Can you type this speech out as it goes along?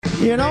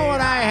You know what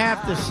I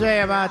have to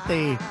say about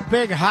the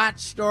big hot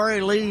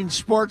story leading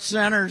Sports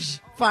Center's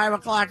 5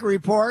 o'clock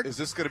report? Is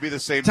this going to be the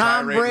same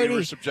tirade we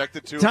were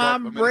subjected to?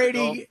 Tom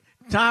Brady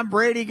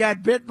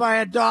got bit by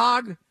a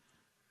dog?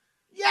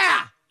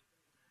 Yeah.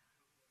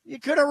 You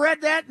could have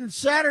read that in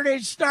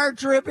Saturday's Star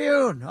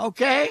Tribune,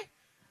 okay?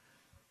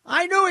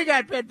 I knew he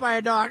got bit by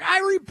a dog. I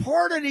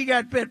reported he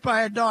got bit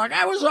by a dog.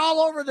 I was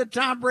all over the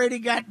Tom Brady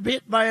got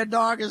bit by a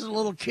dog as a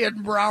little kid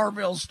in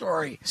Browerville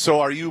story.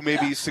 So are you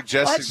maybe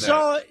suggesting that?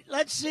 So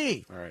let's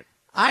see. All right.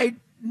 I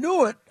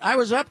knew it. I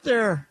was up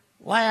there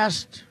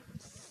last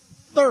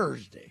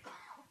Thursday.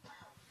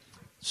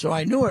 So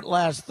I knew it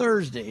last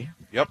Thursday.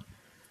 Yep.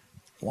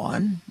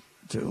 1,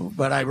 2.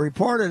 But I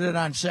reported it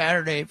on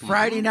Saturday,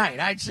 Friday night.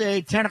 I'd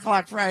say 10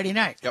 o'clock Friday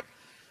night. Yep.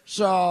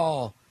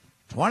 So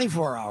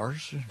 24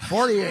 hours,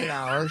 48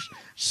 hours,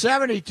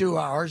 72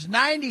 hours,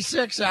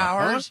 96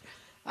 hours.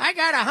 I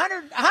got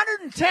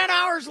 110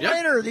 hours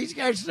later. These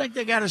guys think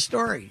they got a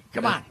story.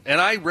 Come on.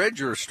 And I read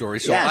your story,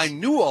 so I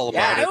knew all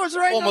about it. It was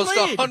right almost in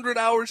the lead. 100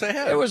 hours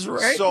ahead. It was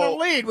right in the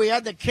lead. We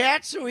had the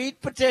cats who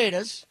eat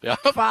potatoes,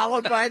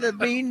 followed by the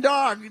bean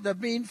dog, the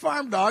bean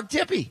farm dog,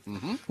 Tippy.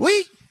 Mm-hmm.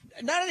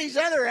 None of these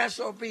other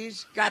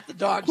SOBs got the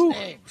dog's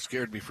name.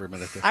 Scared me for a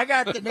minute there. I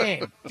got the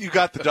name. You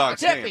got the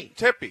dog's name.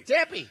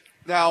 Tippy.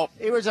 Now,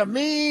 he was a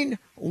mean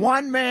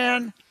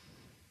one-man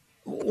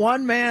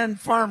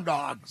farm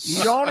dog.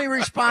 He only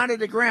responded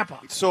to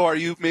Grandpa. So are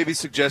you maybe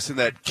suggesting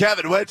that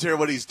Kevin Winter,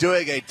 when he's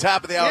doing a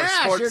top-of-the-hour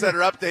Sports Center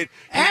update,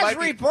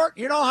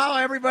 you know how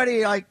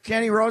everybody like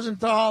Kenny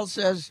Rosenthal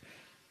says,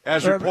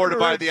 as reported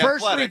by the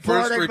Athletic,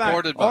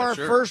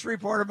 first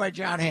reported by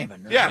John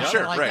Heyman.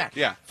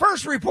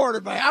 First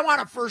reported by. I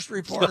want a first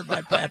reported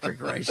by Patrick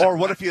Reusse. Or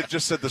what if you had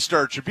just said the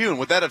Star Tribune?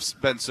 Would that have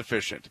been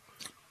sufficient?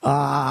 Yeah,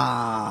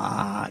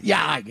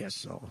 I guess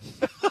so.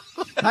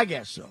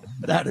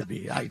 That'd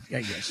be, I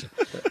guess so.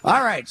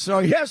 All right, so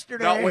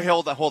yesterday. No, wait,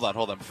 hold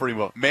on. Before you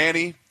move.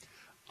 Manny,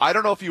 I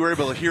don't know if you were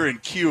able to hear in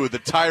Q the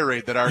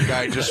tirade that our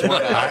guy just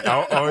went on.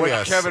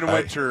 Yes. Kevin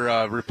Winter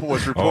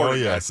was reporting. Oh,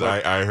 yes,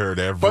 I heard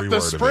every word of it. But the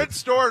Sprint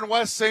store in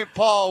West St.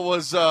 Paul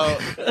was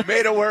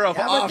made aware of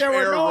off-air there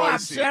were no Reusse.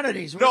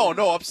 obscenities. No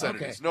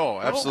obscenities. Okay. No,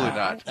 absolutely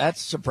not. That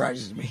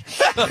surprises me.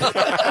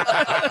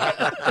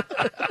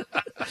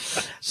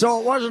 So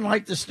it wasn't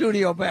like the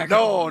studio back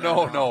home.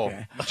 No.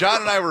 Okay.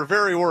 John and I were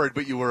very worried,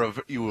 but you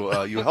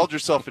held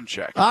yourself in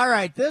check. All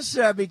right, this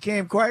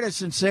became quite a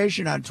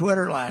sensation on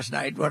Twitter last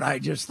night, but I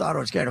just thought it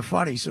was kind of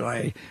funny, so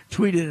I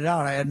tweeted it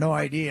out. I had no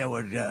idea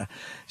what.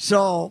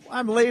 So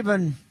I'm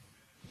leaving.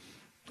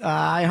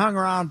 I hung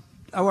around.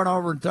 I went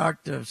over and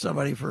talked to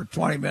somebody for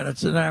 20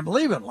 minutes, and then I'm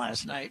leaving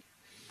last night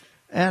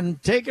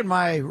and taking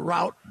my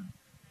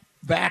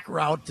back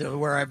route to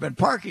where I've been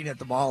parking at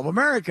the Mall of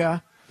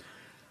America.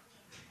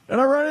 And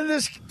I run into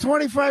this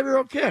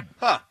 25-year-old kid.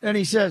 And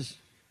he says,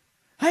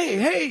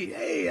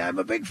 hey, I'm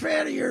a big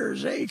fan of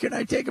yours. Hey, can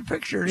I take a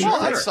picture? And he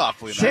that's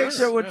softly takes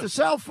it with the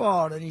cell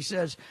phone. And he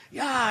says, he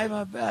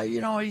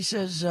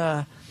says,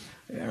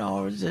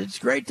 it's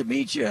great to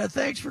meet you.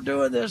 Thanks for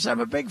doing this. I'm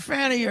a big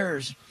fan of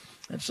yours.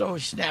 And so he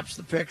snaps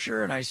the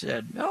picture, and I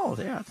said, oh,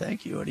 yeah,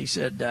 thank you. And he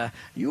said,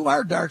 you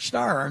are Dark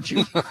Star, aren't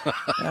you?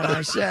 And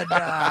I said,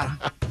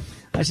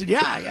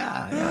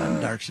 yeah,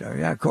 I'm Dark Star.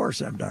 Yeah, of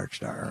course I'm Dark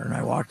Star. And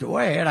I walked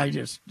away, and I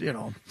just, didn't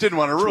want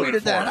to ruin it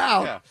tweeted that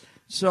out. Yeah.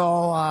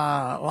 So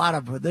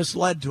this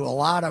led to a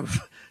lot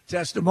of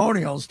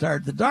testimonials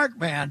toward the Dark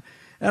Man.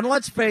 And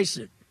let's face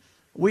it,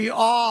 we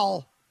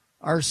all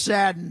are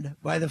saddened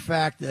by the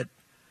fact that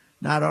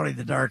not only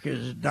the Dark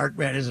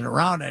Man isn't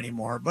around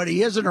anymore, but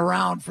he isn't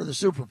around for the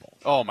Super Bowl.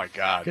 Oh my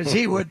God! Because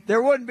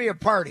there wouldn't be a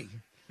party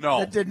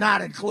that did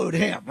not include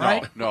him,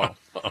 right? No.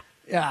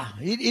 Yeah,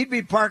 he'd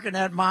be parking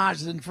that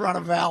Maz in front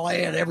of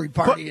valet at every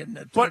party.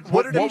 But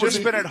would it have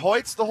just been at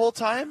Hoyt's the whole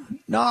time?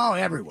 No,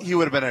 everywhere. He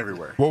would have been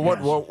everywhere.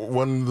 Well,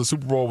 when the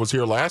Super Bowl was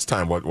here last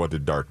time, what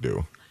did Dark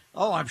do?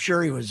 Oh, I'm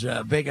sure he was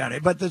big on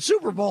it. But the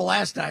Super Bowl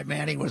last time,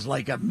 man, he was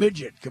like a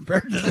midget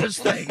compared to this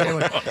thing.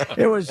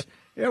 It was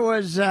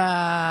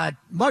Muggsy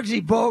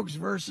Bogues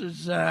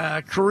versus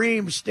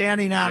Kareem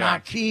standing on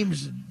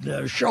Hakeem's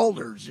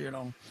shoulders,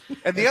 And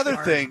the other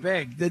thing,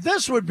 big.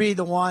 This would be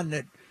the one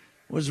that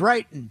was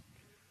right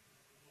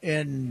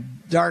in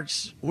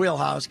Dark's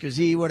wheelhouse, because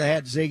he would have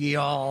had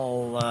Ziggy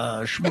all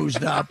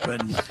schmoozed up,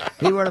 and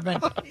he would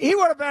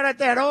have been at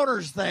that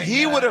owners thing.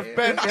 He would have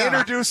been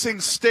introducing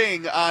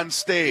Sting on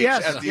stage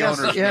at the owners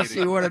meeting. Yes,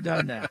 he would have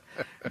done that.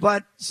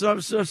 But so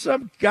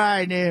some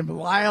guy named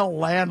Lyle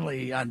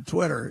Landley on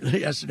Twitter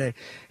yesterday,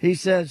 he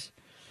said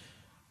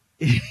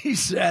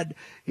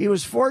he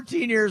was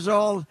 14 years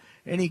old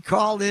and he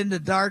called into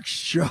Dark's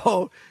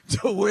show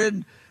to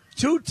win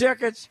 2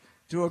 tickets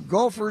to a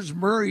Gophers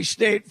Murray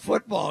State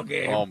football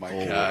game. Oh my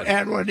God!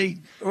 And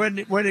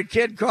when a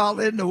kid called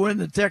in to win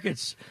the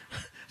tickets,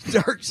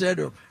 Dark said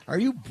to him, "Are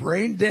you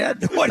brain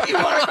dead? What do you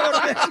want to go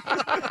to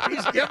this?"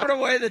 He's giving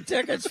away the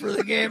tickets for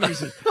the game. He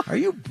said, "Are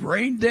you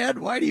brain dead?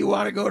 Why do you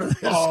want to go to this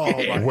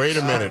game?" Wait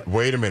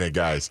a minute,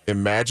 guys!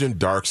 Imagine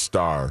Dark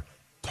Star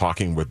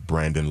talking with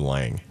Brandon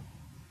Lang.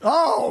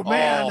 Oh,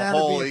 man, that would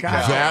holy be a cow.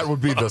 contest. That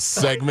would be the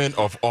segment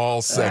of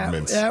all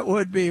segments. That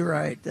would be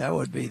right. That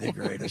would be the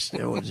greatest.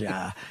 It was,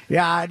 yeah.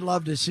 Yeah, I'd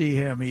love to see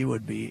him. He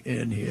would be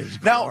in his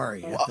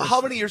glory. Now,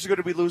 how many years ago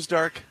did we lose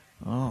Dark?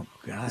 Oh,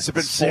 God. Has it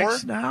been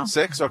 6 4 now?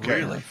 6? Okay.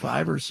 Really?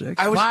 5 or 6?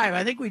 I was- 5.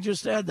 I think we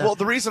just had that. Well,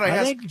 the reason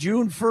I think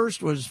June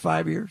 1st was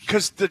 5 years.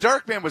 Because the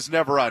Dark Man was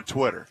never on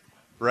Twitter,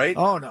 right?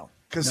 Oh, no.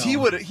 Because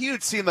No. he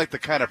would seem like the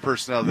kind of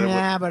personality that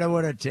Yeah, but it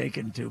would have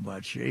taken too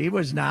much. He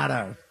was not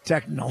a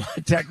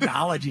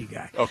technology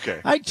guy. Okay.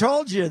 I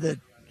told you that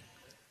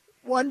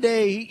one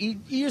day he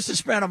used to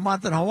spend a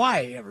month in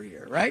Hawaii every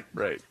year, right?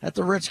 Right. At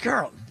the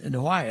Ritz-Carlton in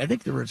Hawaii. I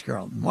think the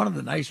Ritz-Carlton, one of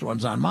the nice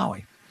ones on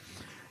Maui.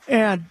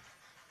 And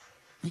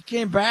he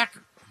came back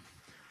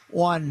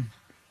one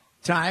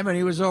time, and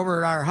he was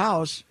over at our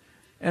house,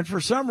 and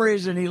for some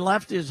reason he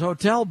left his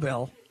hotel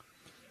bill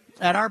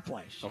at our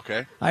place.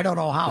 Okay. I don't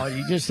know how.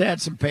 He just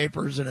had some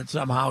papers, and it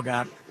somehow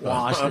got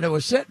lost, and it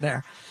was sitting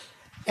there.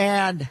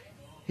 And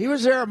he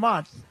was there a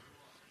month.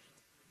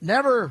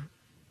 Never,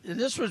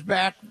 this was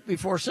back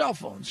before cell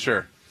phones.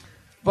 Sure.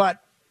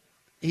 But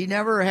he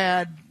never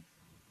had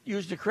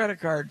used a credit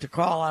card to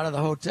call out of the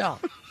hotel.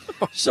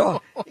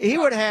 So he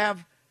would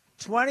have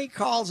 20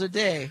 calls a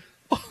day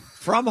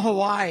from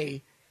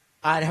Hawaii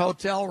on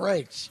hotel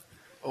rates.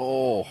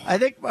 Oh. I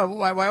think my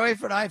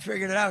wife and I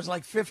figured it out. It was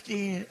like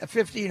 $1,500,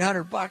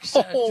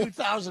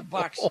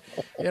 $2,000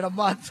 in a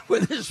month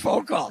with his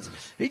phone calls.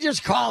 He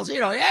just calls,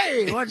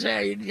 hey, what's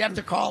that? You have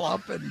to call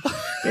up, and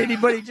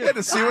anybody just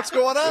to see what's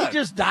going on. He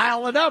just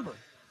dial a number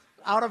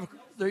out of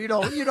you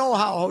know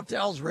how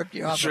hotels ripped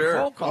you off Sure. the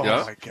phone calls.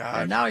 Yeah. Oh, my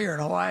God. And now you're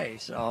in Hawaii,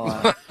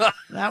 so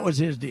that was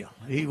his deal.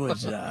 He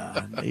was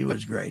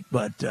great,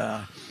 but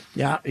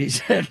yeah, he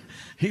said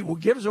he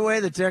gives away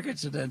the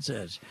tickets and then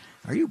says,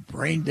 "Are you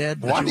brain dead?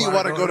 Why do you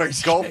want to go to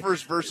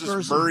Gophers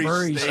versus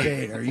Murray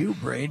State? Are you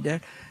brain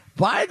dead?"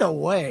 By the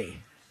way,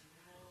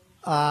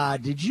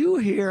 did you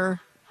hear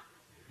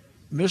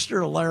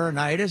Mr.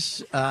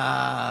 Laurinaitis?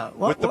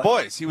 With the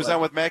boys. He was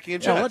on with Mackie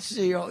and Jet. Let's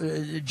see,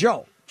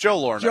 Joe. Joe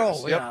Laurinaitis.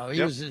 Joe, Yep. yeah,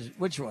 he was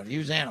which one? He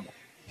was Animal.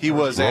 He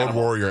was Road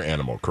Animal. Warrior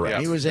Animal,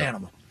 correct. He was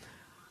Animal.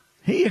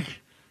 Did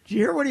you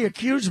hear what he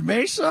accused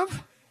Mace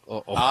of?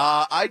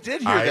 I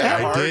did hear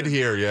that. I did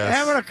hear, yes.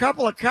 Having a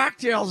couple of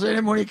cocktails in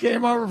him when he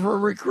came over for a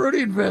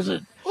recruiting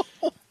visit,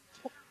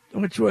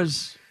 which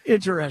was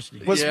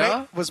interesting.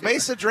 Was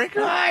Mace a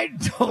drinker? I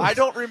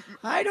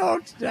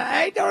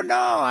don't know.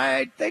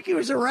 I think he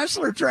was a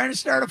wrestler trying to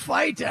start a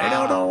fight. I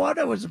don't know what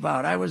it was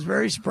about. I was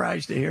very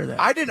surprised to hear that.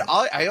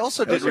 I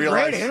also It was didn't a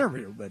realize. great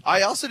interview, but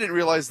I also didn't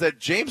realize that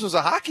James was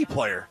a hockey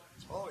player.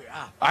 oh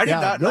yeah, I did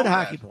not know good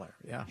hockey that. player.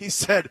 Yeah. He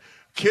said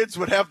kids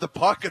would have the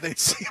puck and they'd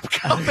see him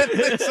coming and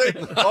they'd say,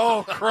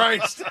 "Oh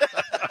Christ!"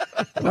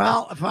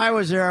 Well, if I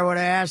was there, I would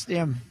have asked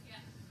him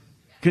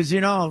because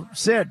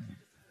Sid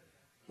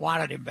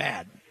wanted him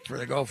bad for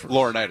the Gophers.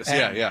 Laurinaitis,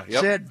 And yeah.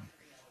 Yep. Sid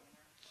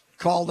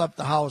called up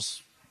the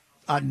house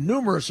on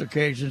numerous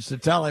occasions to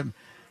tell him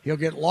he'll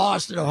get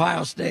lost at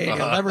Ohio State.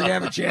 He'll never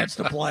have a chance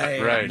to play.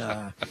 Right.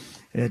 And,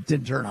 it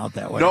didn't turn out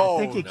that way. No,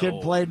 I think the kid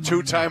played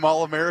Two-time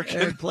All-American.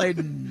 He played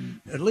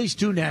in at least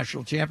 2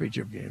 national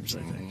championship games, I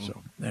think.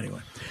 So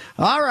anyway,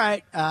 all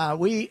right,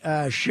 we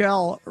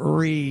shall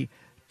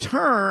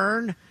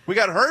return. We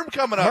got Herm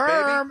coming up,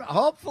 Herm, baby.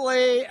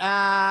 hopefully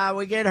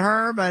we get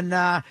Herm,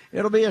 and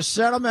it'll be a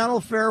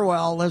sentimental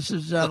farewell. This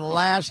is the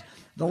last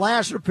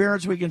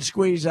appearance we can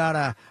squeeze out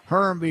of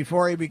Herm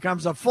before he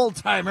becomes a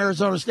full-time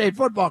Arizona State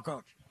football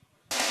coach.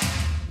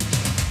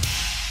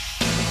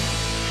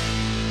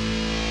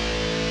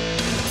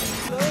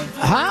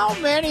 How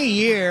many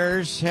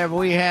years have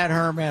we had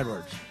Herm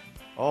Edwards?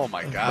 Oh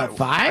my God! What,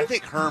 5? I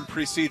think Herm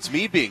precedes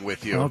me being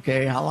with you.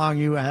 Okay, how long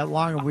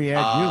have we had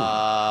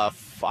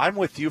you? I'm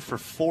with you for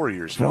 4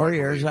 years. now, 4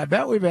 years. I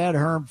bet we've had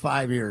Herm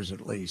 5 years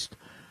at least.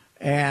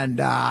 And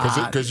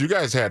Because you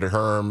guys had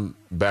Herm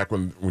back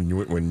when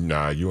you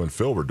and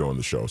Phil were doing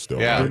the show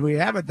still. Yeah. did we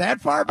have it that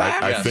far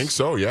back? I think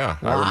so, yeah.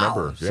 I Wow.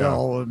 remember. Yeah.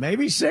 So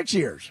maybe 6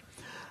 years.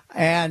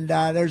 And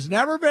there's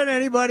never been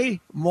anybody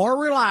more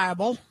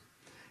reliable.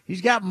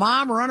 He's got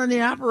Mom running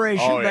the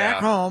operation back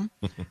home.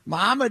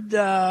 Mom would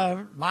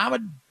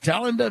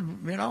tell him to,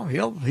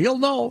 he'll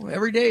know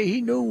every day.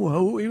 He knew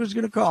who he was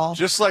going to call.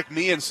 Just like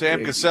me and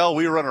Sam Cassell,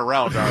 we run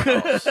around our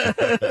house.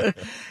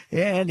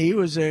 And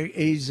he's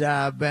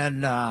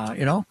been,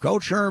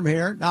 Coach HERM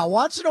here. Now,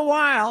 once in a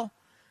while,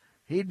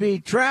 he'd be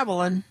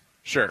traveling.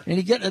 Sure. And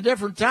he'd get in a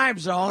different time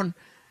zone,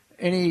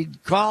 and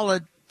he'd call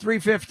at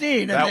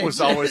 3:15. That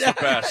was always the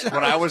best.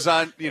 When I was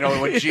on, when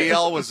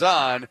GL was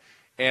on,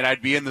 and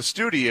I'd be in the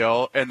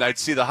studio, and I'd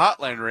see the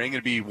hotline ring,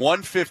 it'd be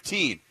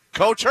 1:15.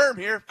 Coach HERM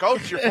here.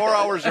 Coach, you're 4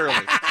 hours early.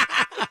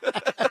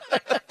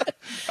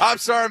 I'm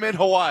sorry, I'm in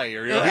Hawaii,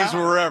 or he's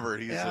wherever.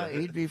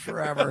 He'd be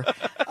forever.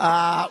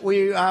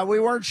 We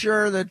weren't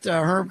sure that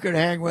HERM could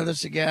hang with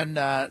us again,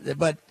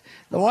 but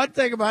the one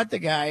thing about the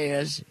guy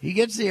is he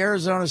gets the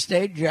Arizona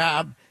State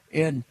job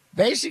in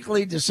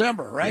basically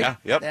December, right?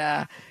 Yeah,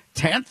 yep.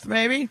 10th,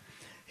 maybe.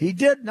 He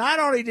did. Not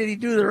only did he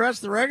do the rest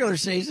of the regular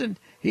season,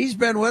 He's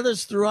been with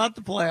us throughout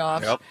the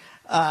playoffs. Yep.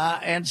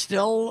 And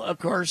still, of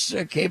course,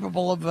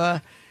 capable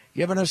of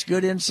giving us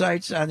good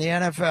insights on the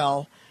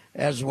NFL,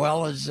 as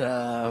well as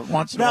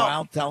once in a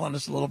while telling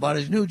us a little about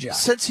his new job.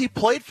 Since he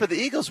played for the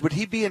Eagles, would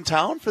he be in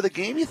town for the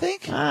game, you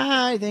think?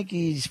 I think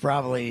he's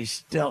probably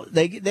still.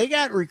 They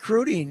got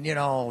recruiting.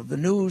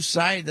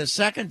 The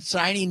second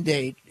signing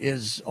date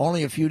is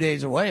only a few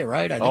days away,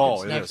 right? I think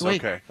it's next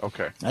week.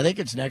 Okay. I think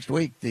it's next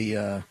week.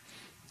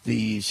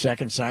 The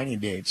second signing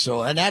date.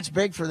 So, and that's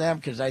big for them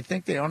because I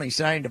think they only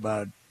signed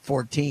about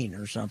 14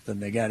 or something.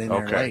 They got in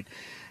there late.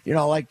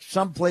 Like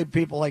some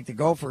people like the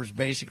Gophers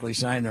basically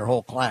signed their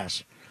whole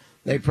class.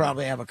 They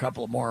probably have a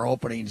couple of more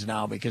openings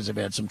now because they've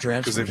had some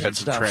transfers and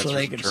stuff, so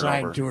they can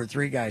sign 2 or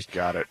 3 guys.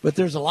 Got it. But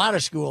there's a lot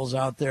of schools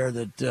out there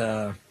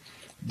that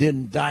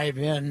didn't dive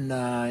in,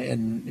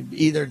 and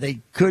either they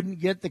couldn't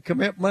get the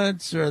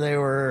commitments or they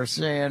were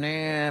saying,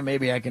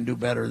 maybe I can do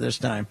better this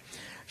time.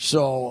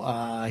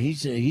 So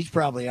he's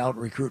probably out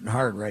recruiting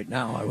hard right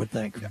now, I would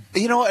think.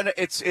 And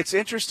it's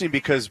interesting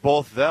because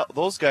both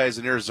those guys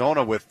in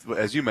Arizona, with,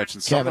 as you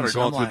mentioned, some that are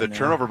going through the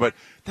turnover, but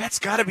that's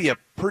got to be a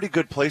pretty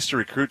good place to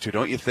recruit to,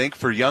 don't you think,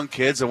 for young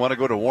kids that want to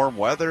go to warm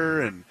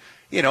weather? And,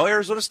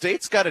 Arizona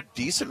State's got a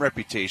decent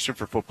reputation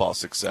for football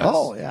success.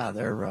 Oh, yeah.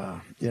 They're,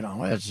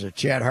 as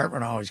Chad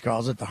Hartman always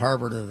calls it, the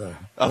Harvard of the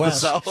West.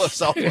 Southwest.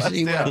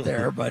 He went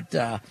there, but,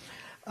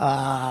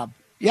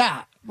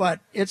 yeah.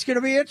 But it's going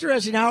to be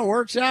interesting how it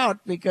works out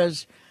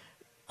because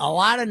a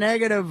lot of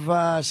negative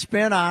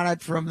spin on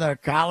it from the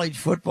college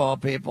football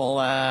people.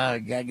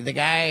 The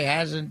guy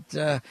hasn't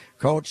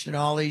coached in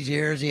all these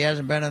years. He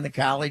hasn't been in the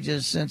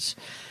colleges since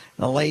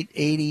the late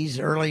 80s,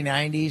 early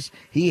 90s.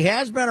 He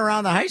has been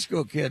around the high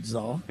school kids,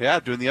 though.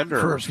 Yeah, doing the under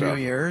for a few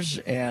years.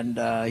 And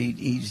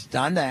he's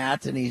done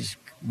that, and he's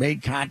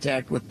made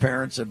contact with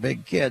parents of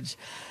big kids.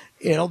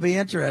 It'll be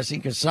interesting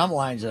because some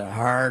line's a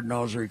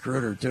hard-nosed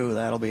recruiter, too.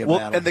 That'll be a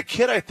battle. And the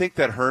kid I think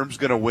that Herm's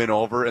going to win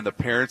over and the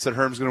parents that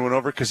Herm's going to win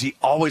over, because he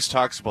always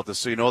talks about this,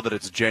 so you know that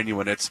it's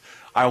genuine. It's,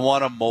 I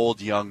want to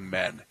mold young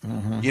men.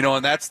 Mm-hmm.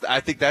 And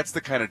I think that's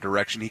the kind of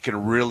direction he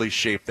can really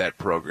shape that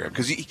program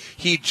because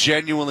he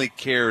genuinely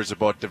cares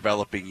about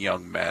developing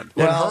young men,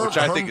 which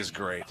I think is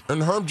great.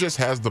 And Herm just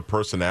has the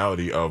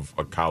personality of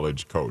a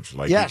college coach.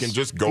 Like, he can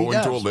just go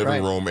into a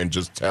living room and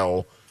just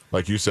tell –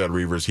 like you said,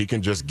 Reavers, he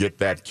can just get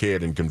that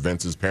kid and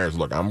convince his parents,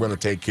 look, I'm going to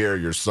take care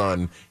of your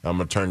son. I'm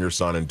going to turn your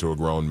son into a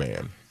grown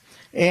man.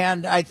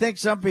 And I think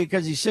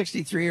because he's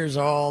 63 years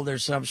old,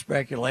 there's some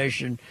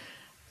speculation.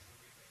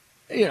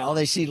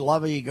 They see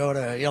Lovey go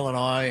to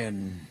Illinois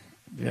and,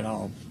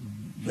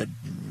 that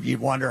you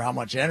wonder how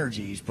much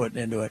energy he's putting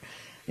into it.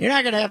 You're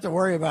not going to have to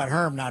worry about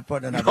Herm not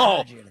putting enough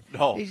energy in it.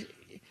 No.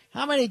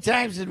 How many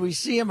times did we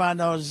see him on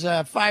those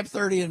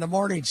 5:30 in the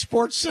morning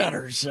sports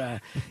centers?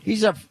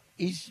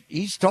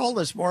 He's told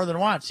us more than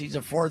once. He's a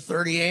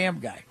 4:30 a.m.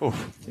 guy. Oof.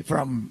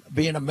 From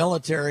being a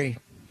military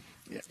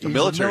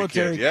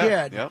kid.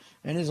 Yep.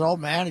 And his old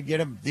man would get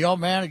up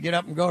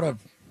and go to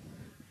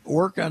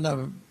work on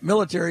the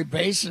military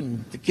base,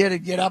 and the kid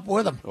would get up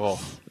with him.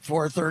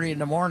 4:30 in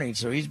the morning.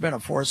 So he's been a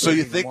 4:30. So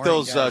you think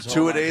those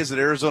two-a-days at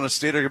Arizona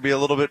State are going to be a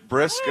little bit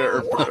brisk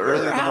or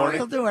early in the morning?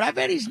 He'll do it. I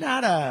bet he's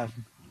not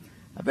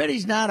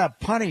a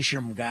punish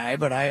him guy,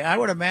 but I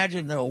would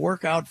imagine they'll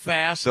work out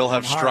fast. They'll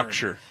have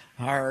structure.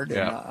 Hard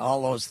and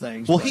all those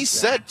things. Well, he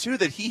said, too,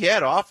 that he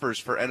had offers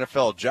for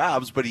NFL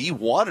jobs, but he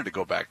wanted to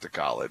go back to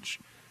college.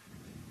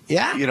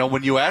 Yeah.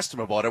 When you asked him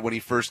about it when he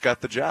first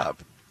got the job,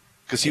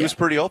 because he was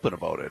pretty open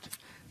about it.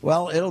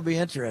 Well, it'll be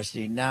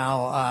interesting.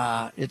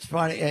 Now, it's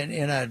funny,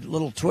 in a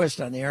little twist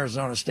on the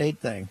Arizona State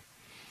thing,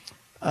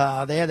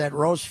 they had that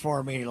roast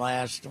for me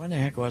when the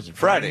heck was it?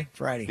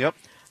 Friday. Yep.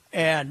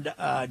 And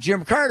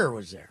Jim Carter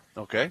was there.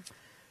 Okay.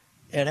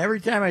 And every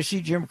time I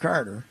see Jim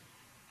Carter,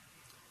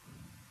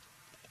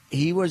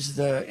 he was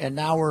and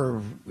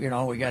now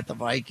we got the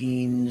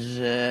Vikings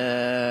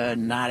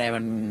not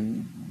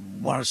having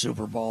won a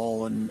Super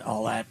Bowl and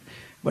all that.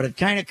 But it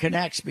kind of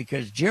connects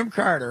because Jim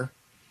Carter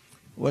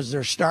was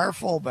their star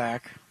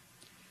fullback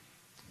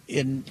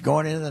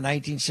going into the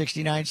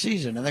 1969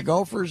 season. And the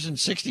Gophers in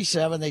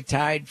 67, they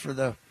tied for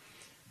the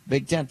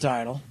Big Ten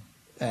title,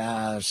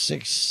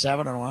 7-1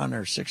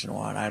 or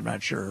 6-1, I'm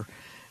not sure.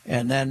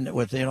 And then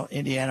with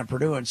Indiana,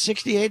 Purdue. In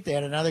 68, they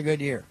had another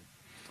good year.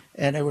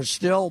 And it was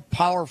still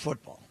power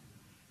football,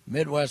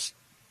 Midwest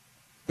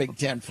Big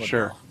Ten football.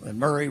 Sure. And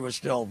Murray was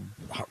still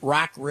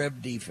rock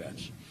rib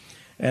defense.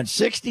 And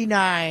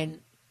 69,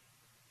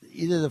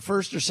 either the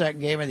first or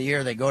second game of the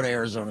year, they go to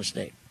Arizona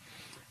State.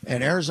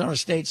 And Arizona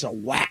State's a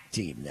whack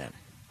team then.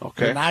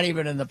 Okay. They're not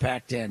even in the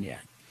Pac-10 yet.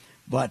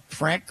 But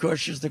Frank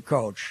Kush is the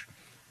coach,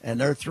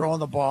 and they're throwing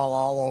the ball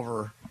all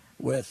over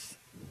with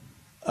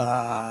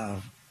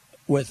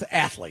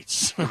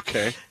athletes.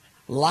 Okay.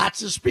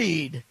 Lots of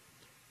speed.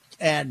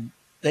 And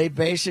they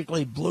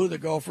basically blew the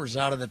Gophers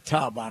out of the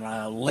tub on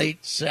a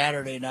late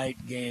Saturday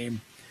night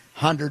game,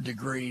 100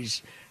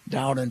 degrees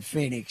down in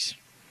Phoenix.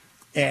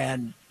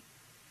 And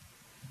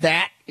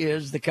that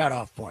is the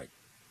cutoff point.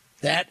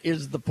 That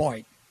is the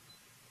point.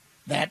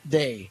 That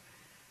day,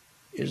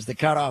 is the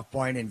cutoff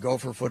point in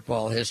Gopher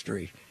football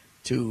history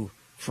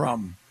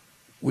from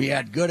we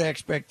had good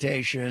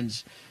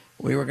expectations,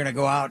 we were going to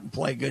go out and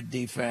play good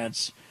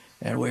defense,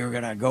 and we were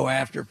going to go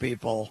after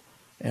people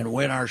and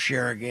win our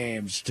share of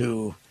games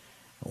to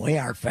we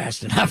aren't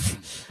fast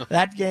enough.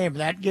 That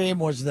game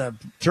was the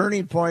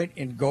turning point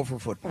in Gopher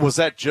football. Was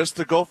that just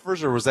the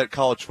Gophers, or was that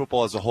college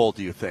football as a whole,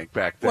 do you think,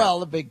 back then? Well,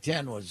 the Big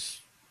Ten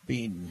was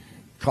being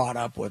caught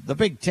up with. The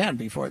Big Ten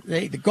before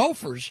the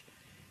Gophers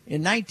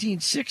in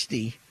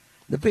 1960,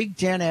 the Big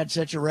Ten had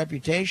such a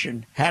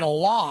reputation, had a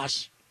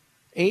loss,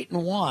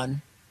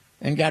 8-1,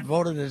 and got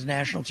voted as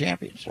national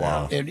champions.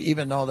 Wow. And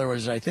even though there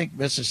was, I think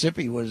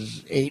Mississippi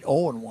was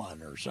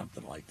 8-0-1 or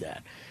something like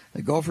that.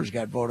 The Gophers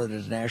got voted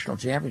as national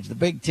champions. The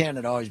Big Ten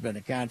had always been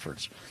a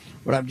conference.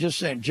 But I'm just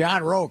saying,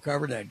 John Rowe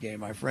covered that game,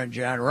 my friend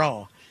John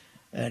Rowe.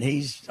 And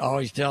he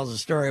always tells a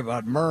story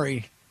about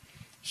Murray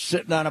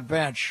sitting on a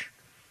bench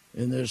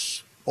in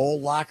this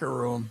old locker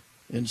room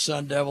in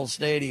Sun Devil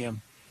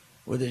Stadium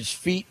with his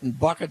feet in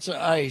buckets of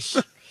ice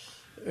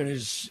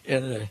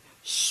and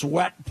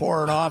sweat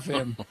pouring off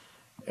him.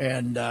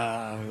 And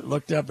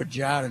looked up at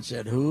John and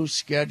said, "Who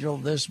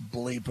scheduled this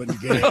bleeping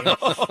game?"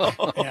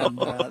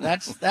 And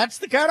that's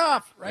the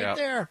cutoff right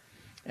there.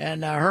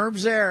 And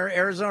Herm's there.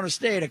 Arizona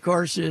State, of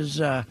course,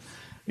 is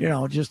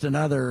just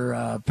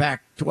another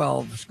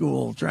Pac-12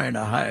 school trying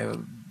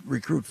to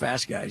recruit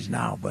fast guys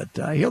now. But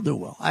he'll do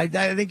well. I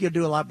think he'll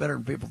do a lot better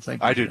than people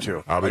think. I do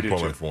too. I'll be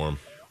pulling for him.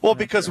 Well,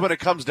 because when it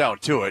comes down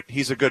to it,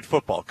 he's a good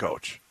football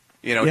coach.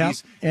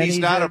 He's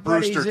not a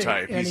Brewster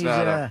type. He's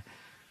not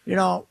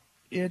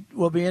it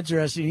will be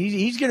interesting.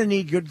 He's going to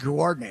need good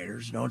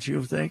coordinators, don't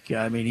you think?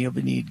 I mean, he'll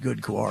need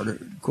good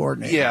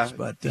coordinators. Yeah,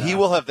 but he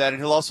will have that, and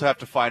he'll also have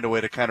to find a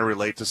way to kind of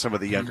relate to some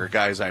of the younger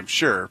guys, I'm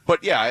sure.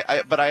 But, yeah,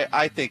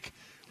 I think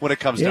when it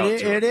comes down to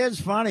it. It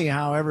is funny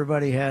how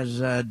everybody has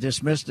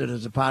dismissed it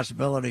as a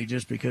possibility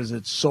just because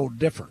it's so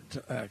different.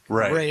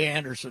 Right. Ray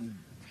Anderson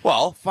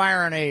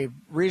firing a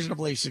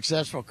reasonably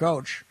successful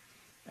coach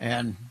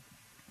and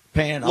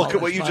paying Look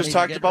at what you just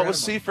talked about with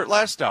Seifert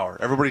last hour.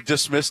 Everybody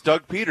dismissed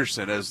Doug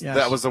Peterson as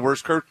that was the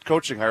worst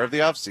coaching hire of the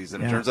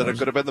offseason. It turns out it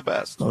could have been the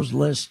best. Those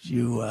lists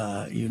you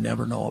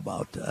never know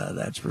about,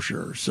 that's for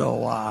sure.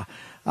 So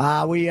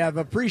we have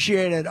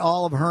appreciated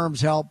all of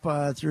Herm's help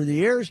through the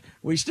years.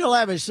 We still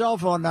have his cell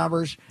phone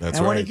numbers. That's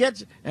and right.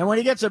 When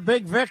he gets a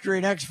big victory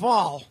next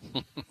fall,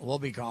 we'll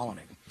be calling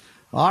him.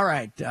 All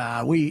right,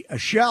 we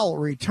shall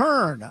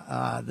return.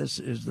 This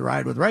is the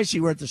Ride with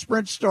Reusse. We're at the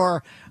Sprint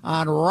store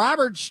on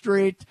Robert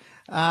Street.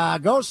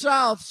 Go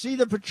south, see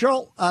the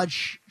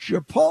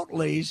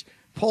Chipotle's,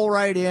 pull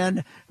right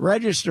in,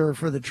 register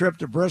for the trip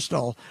to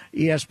Bristol,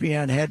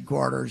 ESPN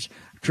headquarters,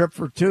 trip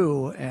for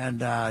two,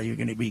 and you're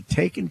going to be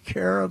taken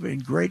care of in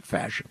great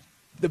fashion.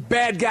 The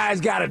bad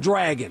guy's got a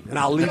dragon, and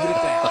I'll leave it at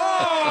that.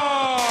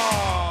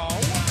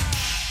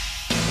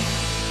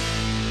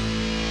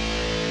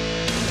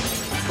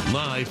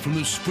 Live from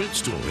the Sprint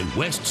store in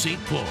West St.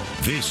 Paul,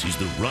 this is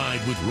the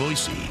Ride with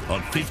Reusse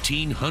on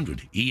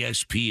 1500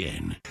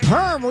 ESPN.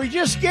 Herm, we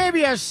just gave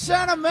you a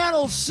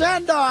sentimental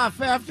send-off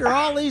after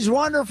all these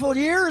wonderful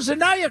years, and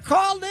now you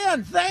called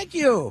in. Thank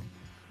you.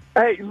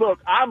 Hey, look,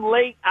 I'm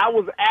late. I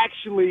was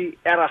actually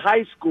at a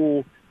high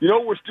school.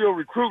 We're still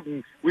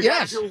recruiting. We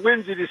got till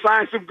Wednesday to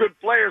sign some good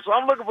players, so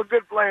I'm looking for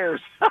good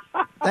players.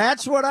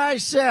 That's what I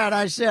said.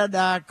 I said,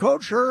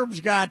 Coach Herm's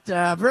got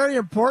very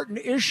important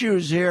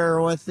issues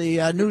here with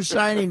the new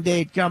signing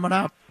date coming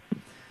up.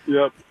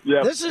 Yep.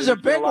 This is a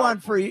big one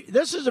for you.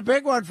 This is a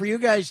big one for you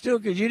guys too,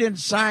 because you didn't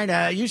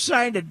sign you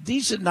signed a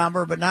decent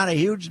number, but not a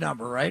huge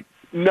number, right?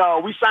 No,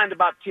 we signed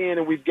about 10,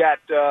 and we've got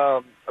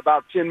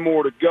about 10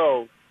 more to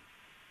go.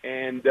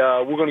 And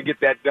we're going to get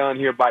that done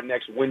here by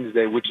next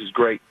Wednesday, which is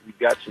great. We've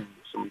got some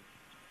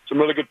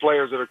really good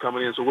players that are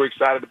coming in, so we're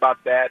excited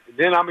about that. And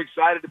then I'm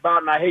excited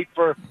about, and I hate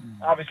for,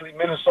 obviously,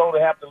 Minnesota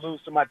to have to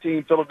lose to my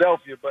team,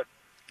 Philadelphia, but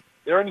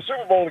they're in the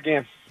Super Bowl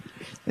again.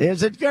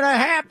 Is it going to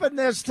happen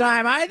this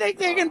time? I think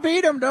they can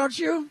beat them, don't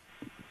you?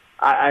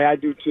 I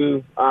do,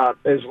 too.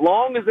 As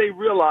long as they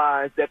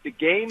realize that the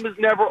game is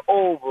never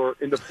over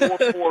in the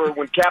fourth quarter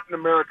when Captain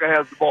America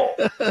has the ball.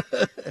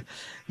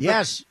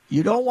 Yes,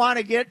 you don't want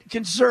to get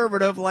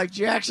conservative like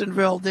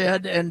Jacksonville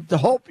did and to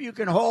hope you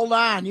can hold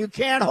on. You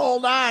can't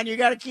hold on. You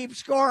got to keep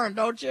scoring,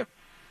 don't you?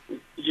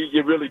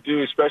 You really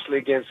do, especially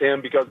against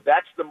him, because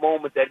that's the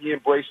moment that he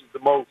embraces the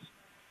most,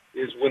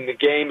 is when the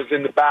game is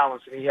in the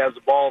balance and he has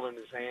the ball in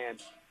his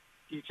hand.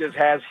 He just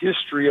has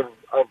history of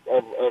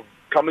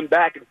coming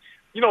back. And,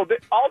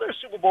 all their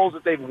Super Bowls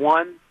that they've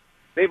won,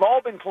 they've all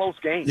been close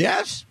games.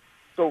 Yes.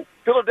 So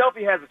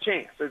Philadelphia has a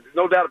chance. There's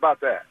no doubt about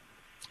that.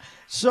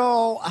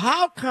 So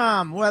how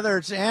come, whether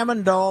it's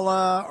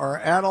Amendola or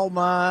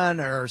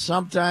Edelman or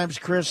sometimes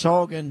Chris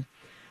Hogan,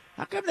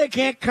 how come they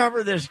can't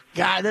cover this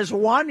guy, this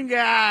one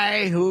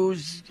guy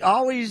who's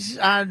always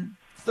on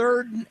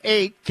 3rd and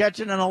 8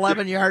 catching an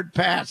 11-yard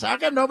pass? How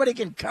come nobody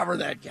can cover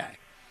that guy?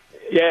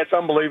 Yeah, it's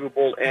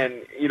unbelievable.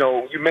 And,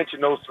 you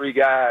mentioned those three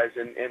guys,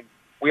 and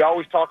we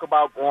always talk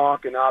about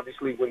Gronk, and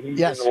obviously when he's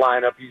in the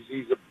lineup,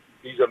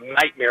 he's a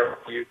nightmare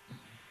for you.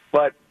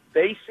 but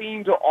they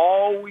seem to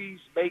always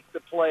make the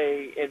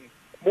play, and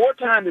more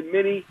time than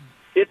many,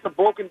 it's a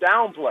broken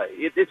down play.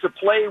 It's a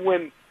play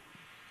when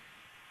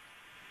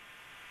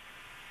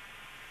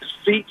his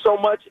feet so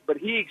much, but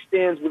he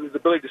extends with his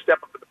ability to step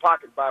up in the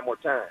pocket and buy more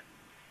time.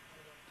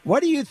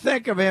 What do you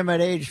think of him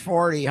at age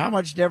 40? How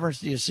much difference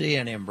do you see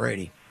in him,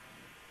 Brady?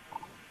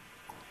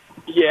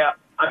 Yeah,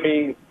 I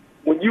mean,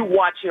 when you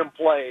watch him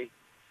play,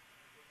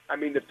 I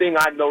mean, the thing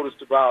I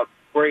noticed about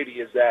Brady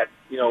is that,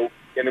 you know,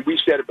 and we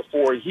said it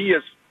before, he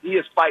is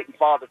fighting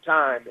Father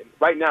Time, and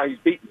right now he's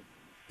beating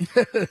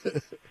him.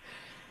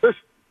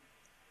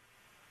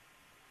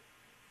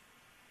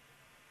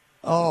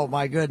 Oh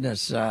my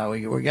goodness,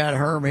 we got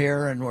Herm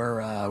here, and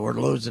we're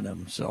losing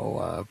him.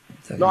 So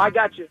no, I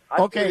got you.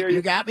 Okay,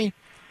 you got me.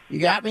 You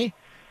got me.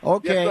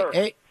 Okay, yes,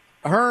 hey,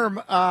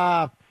 Herm,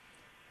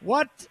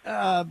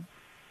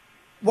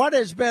 what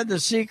has been the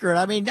secret?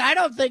 I mean, I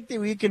don't think that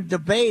we can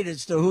debate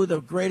as to who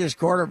the greatest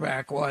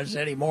quarterback was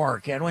anymore,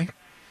 can we?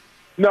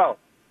 No,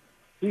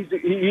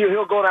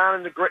 he'll go down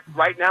in the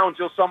right now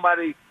until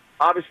somebody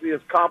obviously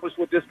has accomplished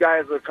what this guy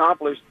has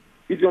accomplished.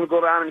 He's going to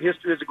go down in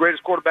history as the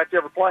greatest quarterback to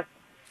ever play.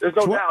 There's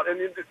no doubt. And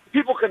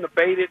people can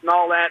debate it and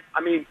all that.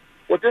 I mean,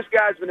 what this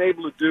guy's been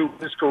able to do in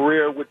his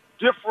career with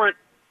different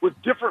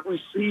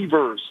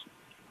receivers.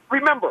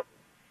 Remember,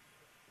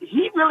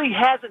 he really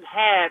hasn't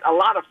had a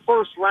lot of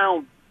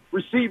first-round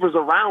receivers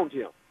around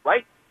him,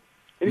 right?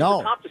 And he's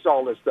accomplished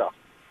all this stuff.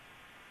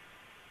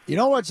 You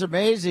know what's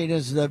amazing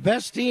is the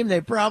best team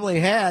they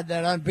probably had,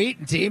 that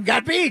unbeaten team,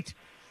 got beat.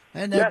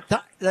 And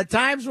the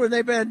times when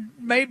they've been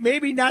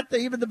maybe not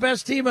even the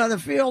best team on the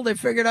field, they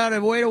figured out a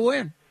way to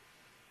win.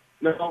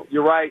 No,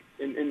 you're right,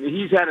 and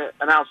he's had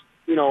an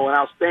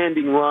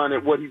outstanding run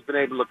at what he's been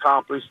able to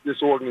accomplish.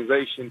 This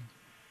organization,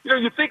 you know,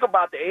 you think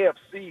about the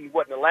AFC. In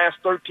the last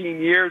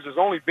 13 years, there's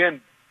only been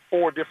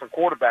 4 different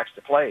quarterbacks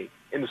to play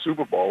in the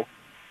Super Bowl,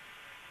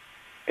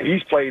 and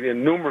he's played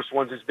in numerous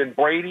ones. It's been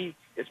Brady,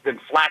 it's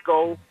been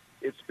Flacco,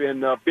 it's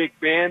been Big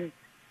Ben,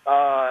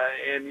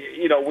 and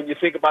you know, when you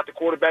think about the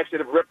quarterbacks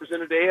that have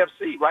represented the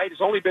AFC, right? It's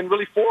only been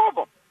really 4 of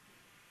them.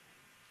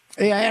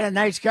 Hey, I had a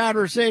nice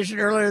conversation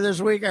earlier this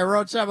week. I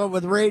wrote something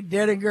with Ray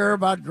Dittinger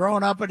about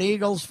growing up an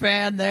Eagles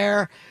fan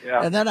there.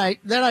 Yeah. And then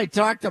I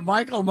talked to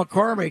Michael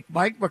McCormick,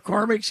 Mike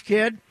McCormick's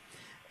kid.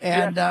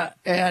 And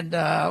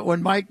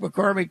when Mike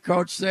McCormick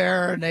coached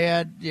there, and they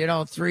had,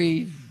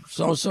 3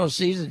 so-so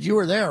seasons, you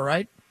were there,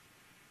 right?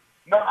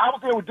 No, I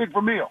was there with Dick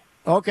Vermeil.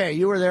 Okay,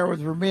 you were there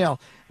with Vermeil.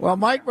 Well,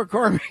 Mike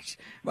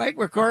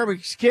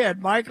McCormick's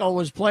kid, Michael,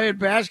 was playing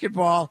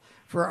basketball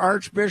for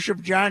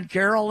Archbishop John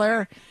Carroll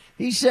there.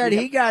 He said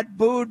he got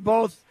booed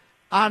both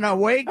on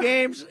away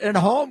games and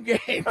home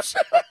games.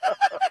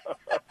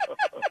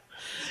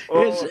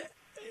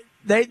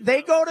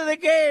 They go to the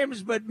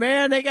games, but,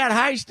 man, they got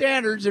high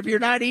standards. If you're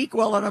not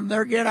equaling them,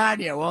 they'll get on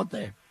you, won't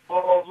they?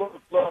 Oh,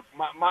 look,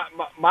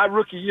 my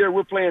rookie year,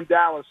 we're playing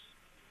Dallas,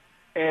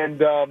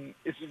 and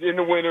it's in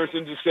the winter, it's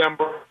in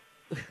December.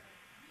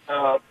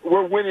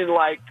 We're winning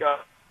like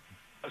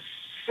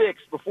 6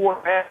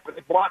 before half, but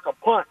they block a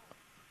punt,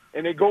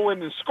 and they go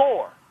in and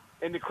score.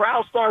 And the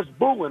crowd starts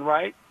booing,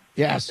 right?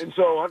 Yes. And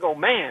so I go,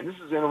 man, this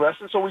is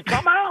interesting. So we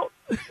come out,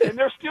 and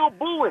they're still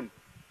booing.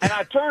 And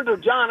I turned to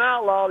John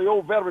Outlaw, the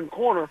old veteran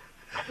corner.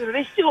 I said, are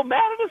they still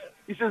mad at us?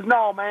 He says,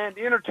 no, man,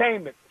 the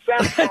entertainment.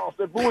 Santa Claus,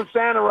 they're booing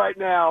Santa right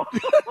now.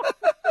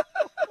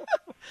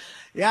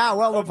 Yeah,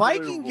 well, the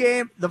Viking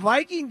game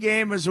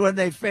is when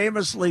they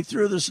famously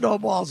threw the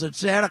snowballs at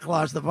Santa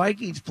Claus. The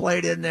Vikings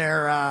played in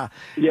there at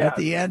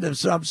the end of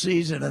some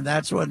season, and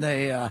that's when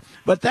they.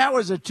 But that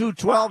was a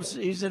 2-12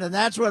 season, and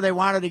that's when they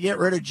wanted to get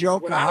rid of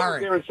Joe Kahari. I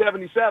was there in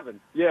 '77.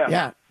 Yeah.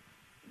 Yeah,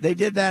 they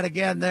did that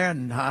again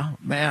then.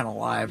 Man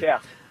alive. Yeah,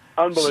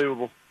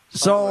 unbelievable.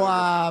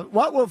 So,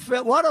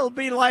 what'll it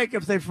be like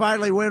if they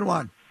finally win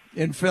one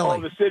in Philly?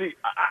 Oh, the city.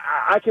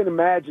 I can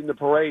imagine the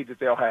parade that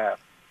they'll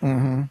have.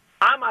 Mm-hmm.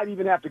 I might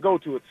even have to go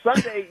to it.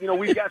 Sunday,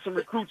 we've got some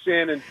recruits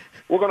in, and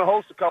we're going to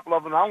host a couple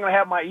of them. I'm going to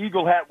have my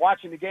Eagle hat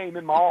watching the game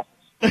in my office.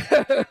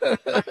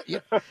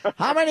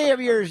 How many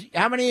of your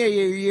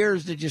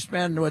years did you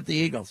spend with the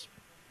Eagles?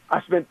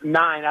 I spent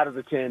 9 out of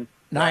the 10.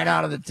 9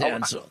 out of the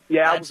 10.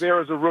 I was there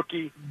as a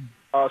rookie.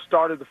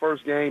 Started the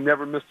first game,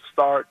 never missed a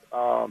start.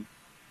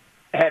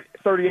 Had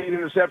 38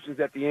 interceptions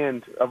at the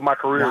end of my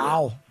career.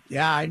 Wow.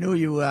 Yeah, I knew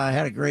you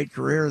had a great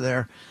career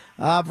there.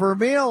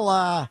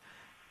 Vermeil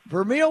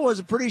was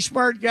a pretty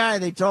smart guy.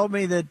 They told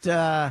me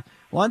that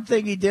one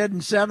thing he did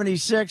in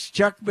 '76,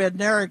 Chuck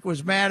Bednarik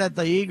was mad at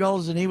the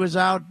Eagles, and he was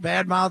out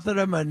bad-mouthing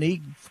him, and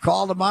he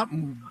called him up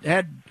and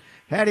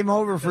had him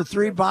over for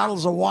 3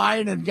 bottles of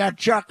wine and got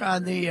Chuck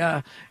back on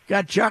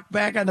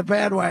the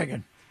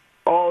bandwagon.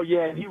 Oh,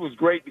 yeah, and he was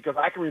great because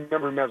I can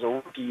remember him as a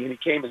rookie, and he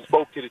came and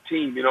spoke to the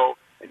team, and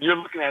you're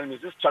looking at him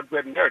as this Chuck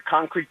Bednarik,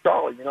 concrete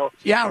dollar,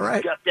 Yeah,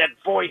 right. He's got that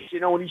voice,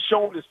 and he's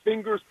showing his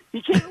fingers.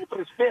 He can't open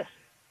his fist.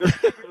 Their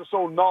fingers are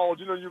so gnarled,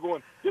 you're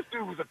going, this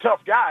dude was a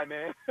tough guy,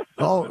 man.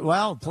 Oh,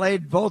 well,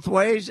 played both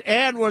ways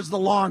and was the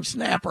long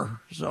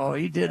snapper, so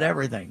he did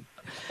everything.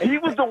 He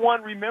was the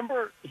one,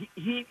 remember,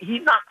 he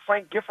knocked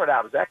Frank Gifford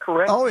out. Is that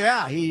correct? Oh,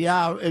 yeah. He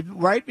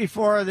right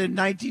before the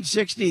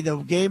 1960, the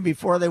game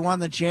before they won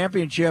the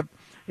championship,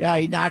 yeah,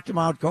 he knocked him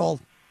out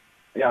cold.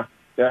 Yeah,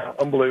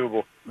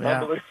 unbelievable.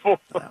 Yeah. Unbelievable.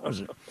 That was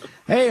it.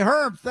 Hey,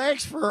 Herb,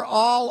 thanks for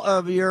all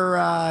of your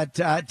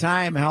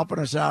time helping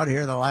us out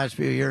here the last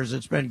few years.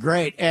 It's been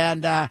great.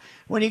 And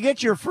when you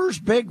get your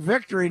first big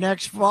victory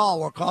next fall,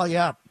 we'll call you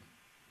up.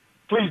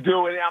 Please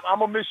do. And I'm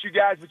going to miss you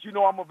guys, but you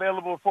know I'm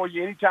available for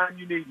you anytime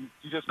you need me.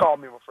 You just call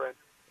me, my friend.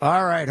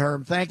 All right,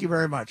 Herb. Thank you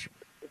very much.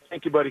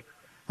 Thank you, buddy.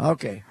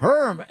 Okay.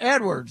 Herm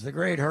Edwards, the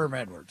great Herm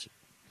Edwards.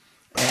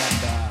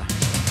 And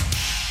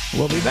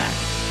we'll be back.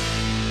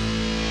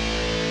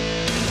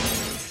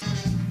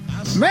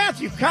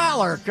 Matthew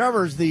Coller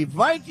covers the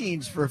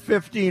Vikings for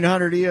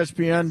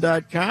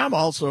 1500ESPN.com,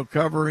 also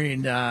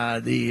covering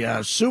the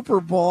Super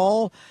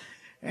Bowl.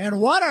 And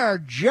what are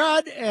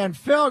Judd and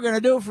Phil going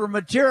to do for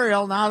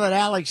material now that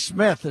Alex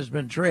Smith has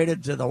been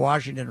traded to the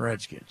Washington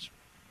Redskins?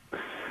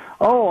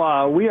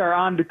 Oh, we are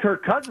on to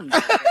Kirk Cousins.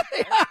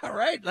 Yeah,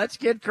 right. Let's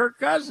get Kirk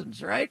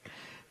Cousins, right?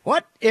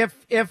 What if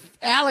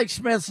Alex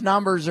Smith's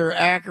numbers are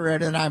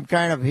accurate, and I'm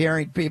kind of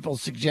hearing people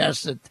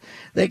suggest that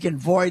they can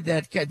void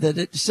that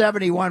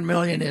 $71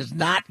 million is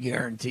not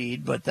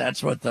guaranteed, but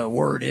that's what the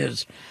word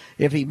is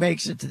if he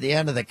makes it to the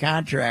end of the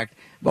contract.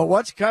 But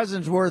what's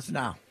Cousins worth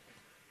now?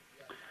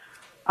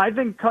 I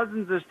think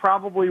Cousins is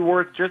probably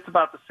worth just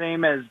about the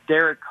same as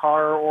Derek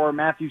Carr or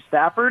Matthew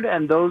Stafford,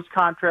 and those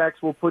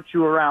contracts will put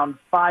you around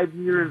 5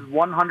 years,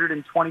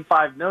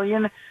 $125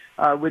 million.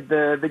 With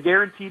the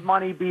guaranteed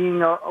money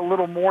being a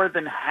little more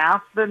than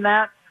half than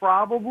that,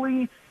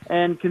 probably.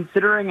 And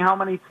considering how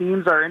many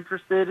teams are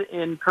interested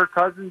in Kirk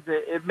Cousins,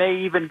 it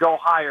may even go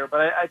higher. But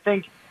I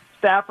think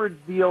Stafford's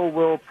deal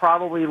will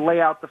probably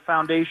lay out the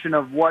foundation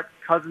of what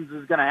Cousins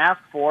is going to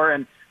ask for.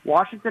 And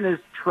Washington has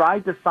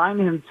tried to sign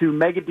him to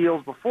mega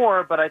deals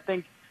before, but I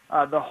think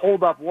the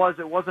holdup was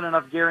it wasn't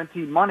enough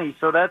guaranteed money.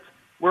 So that's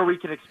where we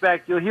can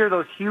expect. You'll hear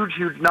those huge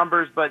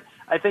numbers, but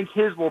I think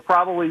his will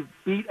probably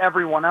beat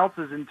everyone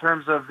else's in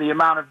terms of the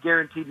amount of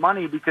guaranteed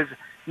money, because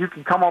you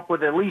can come up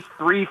with at least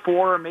 3,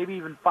 4, maybe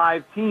even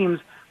 5 teams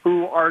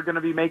who are going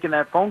to be making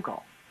that phone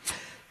call.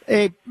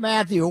 Hey,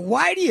 Matthew,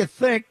 why do you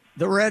think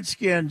the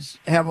Redskins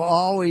have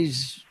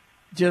always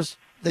just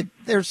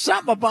there's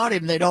something about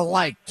him they don't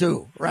like,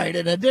 too, right?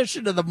 In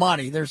addition to the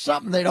money, there's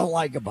something they don't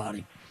like about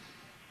him.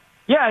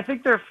 Yeah, I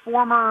think their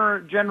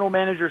former general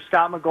manager,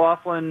 Scott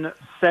McLaughlin,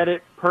 said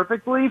it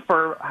perfectly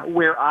for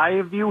where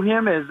I view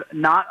him as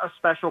not a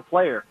special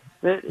player.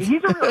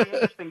 He's a really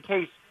interesting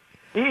case.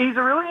 He's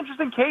a really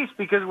interesting case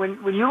because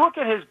when you look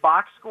at his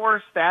box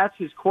score stats,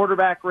 his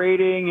quarterback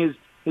rating,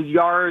 his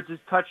yards, his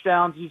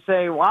touchdowns, you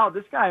say, wow,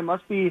 this guy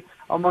must be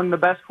among the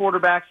best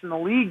quarterbacks in the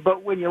league.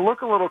 But when you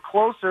look a little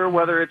closer,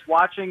 whether it's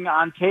watching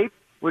on tape,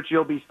 which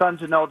you'll be stunned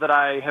to know that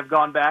I have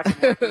gone back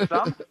and looked at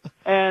some.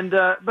 And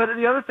but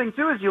the other thing,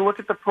 too, is you look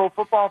at the Pro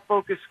Football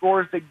Focus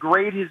scores that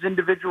grade his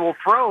individual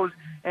throws,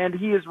 and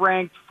he is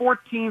ranked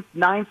 14th,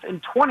 9th,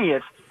 and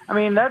 20th. I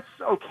mean, that's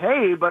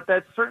okay, but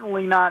that's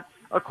certainly not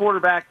a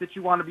quarterback that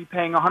you want to be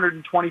paying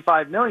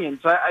 $125 million.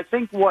 So I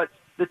think what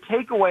the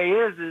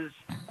takeaway is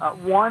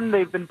one,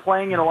 they've been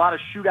playing in a lot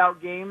of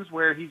shootout games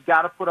where he's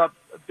got to put up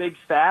big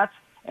stats,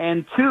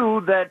 and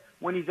two, that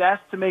when he's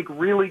asked to make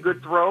really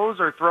good throws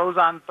or throws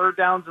on third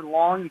downs and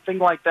long and things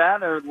like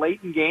that or late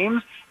in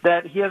games,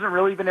 that he hasn't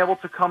really been able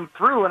to come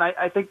through. And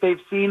I think they've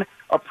seen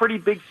a pretty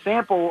big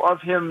sample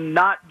of him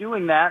not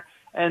doing that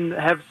and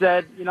have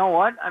said, you know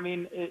what, I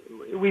mean,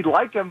 we'd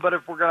like him, but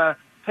if we're going to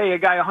pay a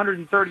guy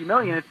 $130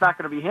 million, it's not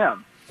going to be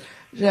him.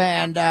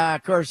 And,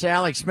 of course,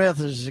 Alex Smith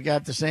has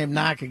got the same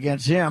knock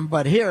against him.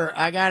 But here,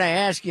 I got to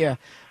ask you,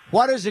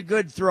 what is a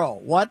good throw?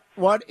 What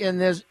in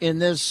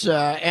this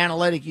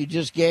analytic you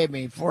just gave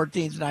me,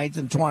 14th, 9th,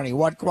 and 20,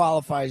 what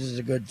qualifies as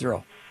a good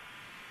throw?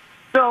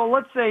 So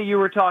let's say you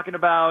were talking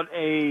about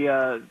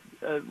a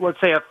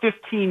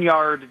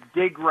 15-yard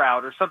dig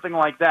route or something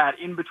like that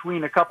in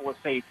between a couple of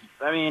safeties.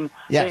 I mean,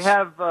 yes. They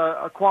have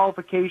a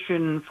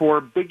qualification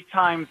for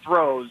big-time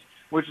throws,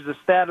 which is a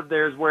stat of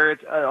theirs where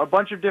it's a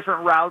bunch of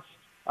different routes,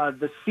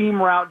 the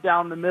seam route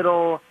down the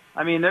middle.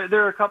 I mean,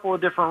 there are a couple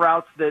of different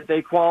routes that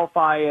they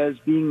qualify as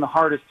being the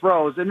hardest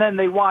throws, and then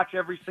they watch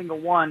every single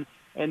one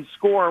and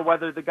score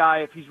whether the guy,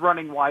 if he's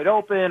running wide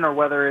open or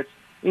whether it's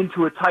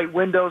into a tight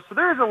window. So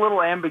there is a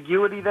little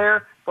ambiguity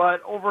there,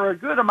 but over a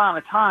good amount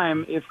of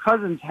time, if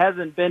Cousins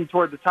hasn't been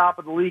toward the top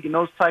of the league in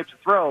those types of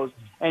throws,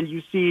 and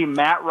you see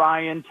Matt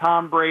Ryan,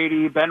 Tom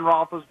Brady, Ben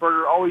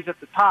Roethlisberger always at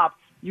the top,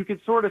 you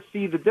can sort of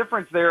see the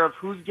difference there of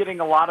who's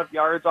getting a lot of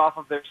yards off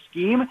of their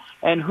scheme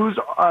and who's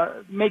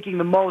making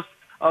the most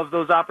of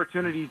those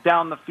opportunities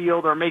down the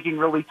field or making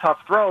really tough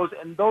throws.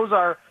 And those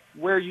are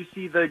where you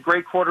see the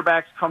great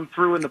quarterbacks come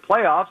through in the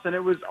playoffs. And it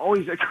was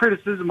always a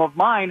criticism of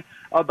mine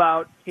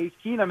about Case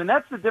Keenum. And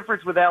that's the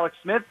difference with Alex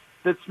Smith,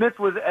 that Smith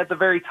was at the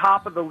very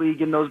top of the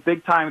league in those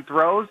big-time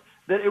throws,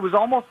 that it was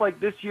almost like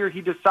this year he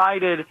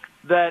decided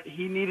that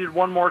he needed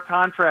one more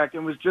contract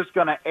and was just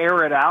going to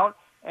air it out.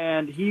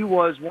 and he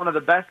was one of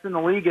the best in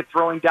the league at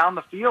throwing down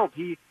the field.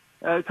 He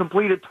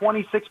completed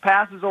 26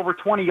 passes over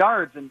 20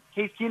 yards, and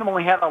Case Keenum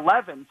only had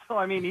 11. So,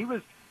 I mean, he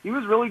was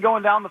really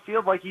going down the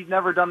field like he's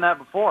never done that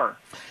before.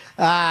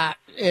 And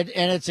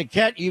it's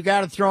you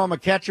got to throw him a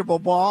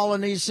catchable ball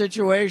in these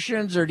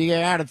situations, or do you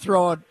got to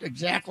throw it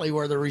exactly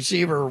where the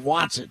receiver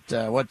wants it?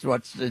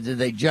 Do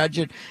they judge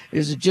it?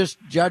 Is it just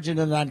judging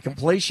it on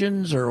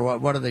completions, or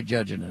what are they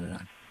judging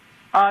it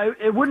on?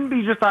 It wouldn't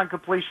be just on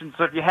completion.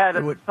 So if you had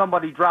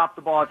somebody drop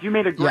the ball, if you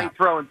made a great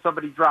throw and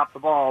somebody dropped the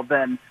ball,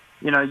 then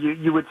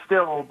you would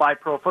still, by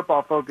Pro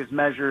Football Focus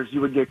measures,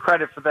 you would get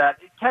credit for that.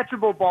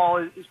 Catchable ball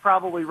is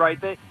probably right.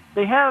 They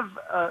have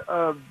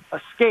a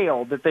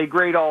scale that they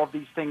grade all of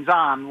these things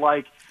on.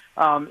 Like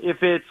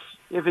if it's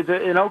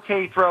an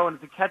okay throw and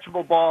it's a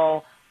catchable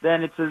ball,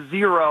 then it's a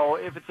 0.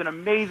 If it's an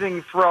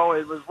amazing throw,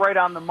 it was right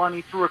on the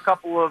money through a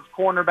couple of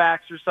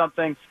cornerbacks or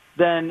something,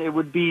 then it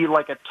would be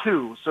like a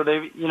 2. So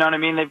you know what I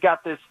mean? They've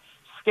got this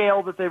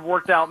scale that they've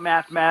worked out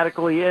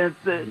mathematically. And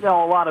it's a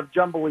lot of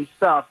jumbly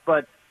stuff,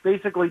 but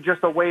basically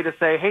just a way to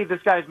say, hey, this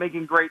guy's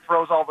making great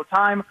throws all the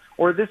time,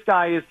 or this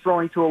guy is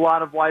throwing to a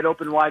lot of wide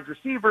open wide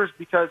receivers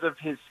because of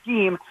his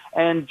scheme.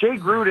 And Jay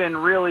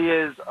Gruden really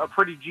is a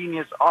pretty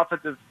genius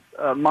offensive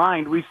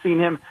mind. We've seen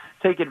him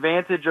take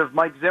advantage of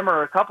Mike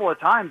Zimmer a couple of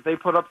times. They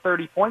put up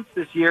 30 points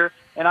this year,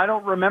 and I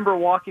don't remember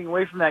walking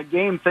away from that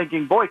game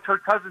thinking, boy,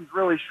 Kirk Cousins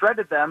really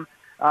shredded them,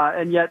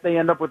 and yet they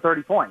end up with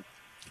 30 points.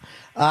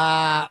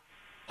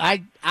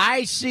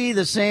 I see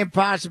the same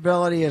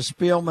possibility as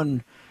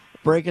Spielman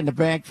breaking the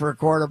bank for a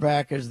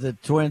quarterback as the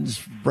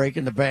Twins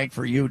breaking the bank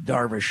for you,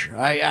 Darvish.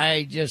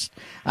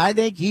 I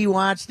think he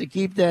wants to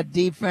keep that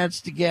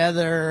defense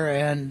together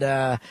and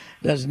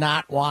does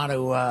not want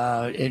to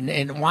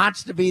and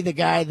wants to be the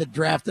guy that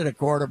drafted a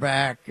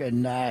quarterback.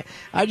 And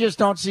I just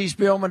don't see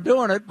Spielman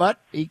doing it,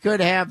 but he could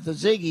have the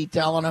Ziggy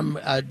telling him,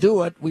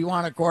 do it. We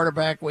want a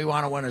quarterback. We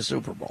want to win a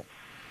Super Bowl.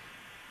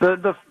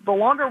 The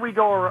longer we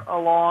go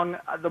along,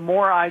 the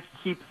more I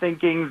keep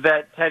thinking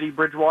that Teddy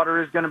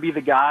Bridgewater is going to be the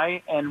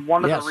guy. And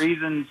one of the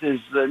reasons is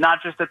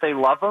not just that they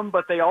love him,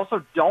 but they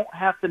also don't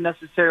have to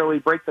necessarily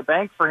break the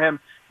bank for him.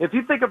 If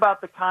you think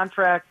about the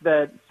contract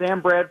that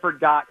Sam Bradford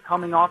got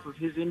coming off of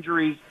his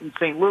injuries in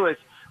St. Louis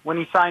when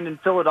he signed in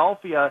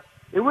Philadelphia,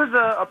 it was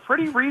a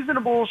pretty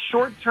reasonable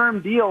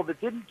short-term deal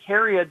that didn't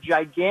carry a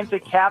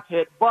gigantic cap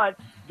hit, but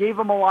gave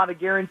him a lot of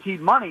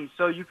guaranteed money.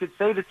 So you could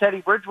say to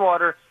Teddy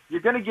Bridgewater,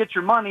 you're going to get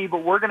your money,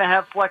 but we're going to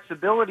have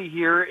flexibility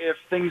here if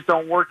things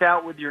don't work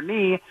out with your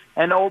knee.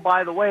 And, oh,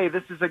 by the way,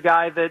 this is a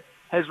guy that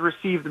has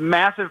received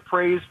massive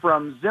praise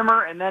from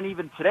Zimmer. And then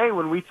even today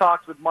when we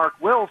talked with Mark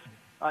Wilf,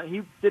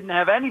 he didn't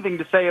have anything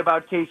to say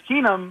about Case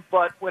Keenum,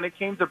 but when it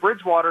came to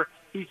Bridgewater,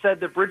 he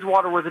said that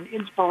Bridgewater was an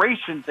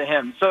inspiration to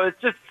him. So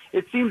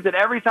it seems that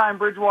every time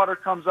Bridgewater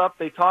comes up,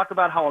 they talk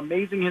about how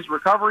amazing his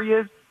recovery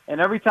is, and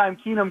every time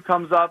Keenum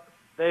comes up,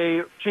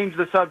 they change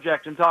the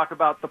subject and talk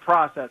about the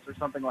process or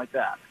something like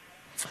that.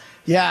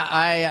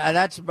 Yeah,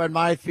 that's been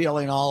my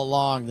feeling all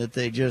along, that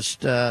they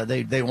just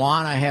they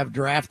want to have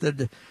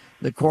drafted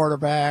the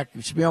quarterback.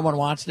 Spielman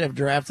wants to have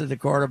drafted the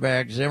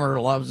quarterback. Zimmer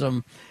loves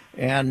him,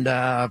 and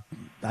I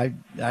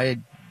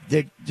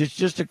think it's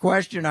just a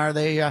question: are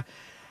they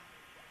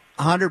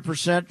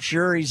 100%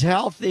 sure he's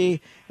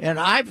healthy? And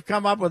I've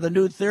come up with a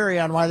new theory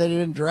on why they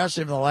didn't dress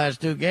him the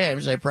last 2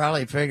 games. They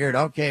probably figured,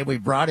 okay, we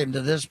brought him to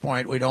this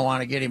point. We don't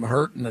want to get him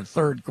hurt in the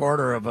third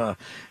quarter of a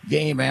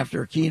game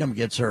after Keenum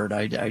gets hurt.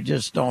 I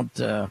just don't.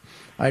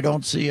 I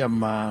don't see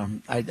him.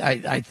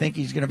 I think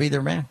he's going to be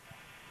their man.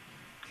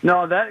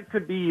 No, that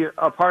could be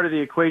a part of the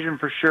equation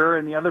for sure,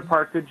 and the other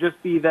part could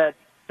just be that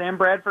Sam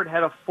Bradford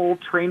had a full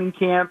training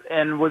camp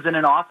and was in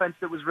an offense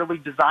that was really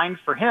designed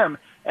for him.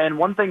 And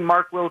one thing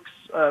Mark Wilf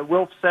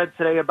said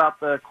today about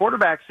the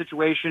quarterback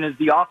situation is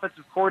the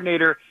offensive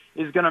coordinator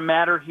is going to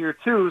matter here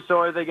too. So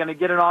are they going to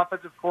get an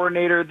offensive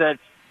coordinator that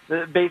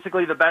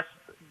basically the best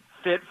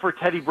fit for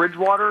Teddy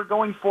Bridgewater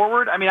going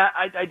forward? I mean,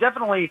 I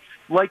definitely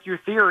like your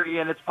theory,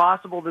 and it's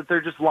possible that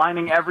they're just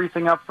lining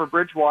everything up for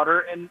Bridgewater.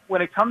 And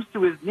when it comes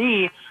to his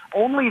knee,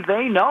 only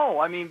they know.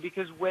 I mean,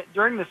 because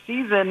during the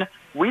season,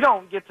 we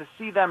don't get to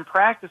see them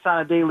practice on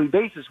a daily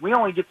basis. We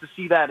only get to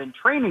see that in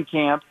training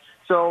camp.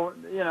 So,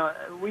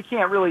 we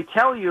can't really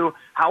tell you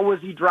how was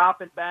he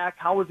dropping back,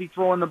 how was he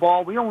throwing the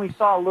ball. We only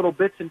saw little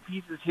bits and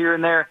pieces here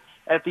and there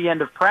at the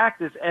end of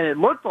practice, and it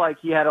looked like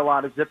he had a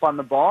lot of zip on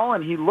the ball,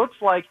 and he looks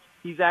like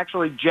he's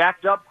actually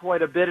jacked up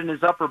quite a bit in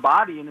his upper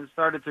body and has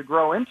started to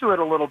grow into it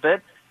a little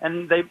bit.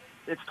 And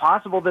it's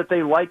possible that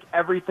they like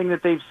everything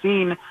that they've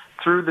seen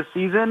through the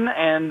season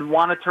and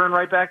want to turn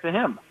right back to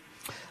him.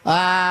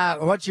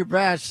 What's your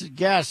best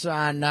guess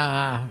on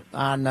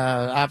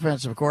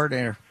offensive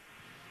coordinator?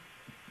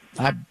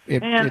 I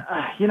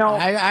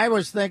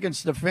was thinking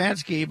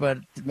Stefanski, but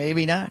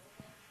maybe not.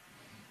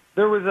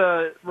 There was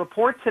a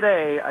report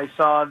today I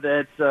saw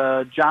that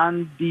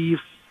John D.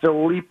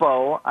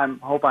 Filippo, I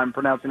hope I'm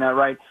pronouncing that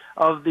right,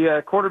 of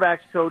the quarterbacks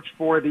coach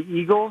for the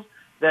Eagles,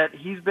 that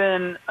he's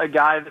been a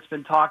guy that's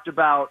been talked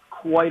about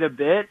quite a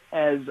bit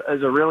as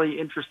a really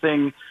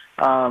interesting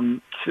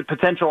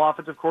potential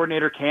offensive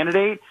coordinator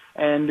candidate.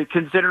 And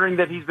considering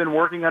that he's been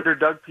working under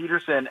Doug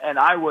Peterson, and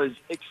I was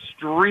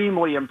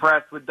extremely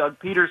impressed with Doug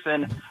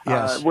Peterson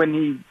when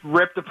he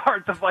ripped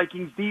apart the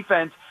Vikings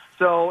defense.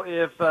 So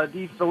if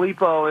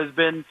DeFilippo has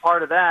been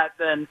part of that,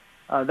 then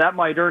that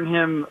might earn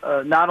him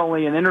not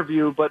only an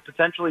interview, but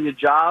potentially a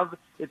job.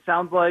 It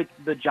sounds like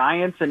the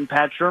Giants and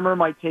Pat Shurmur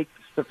might take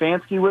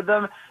Stefanski with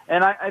them.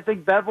 And I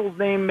think Bevel's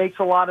name makes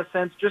a lot of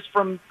sense just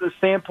from the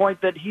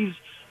standpoint that he's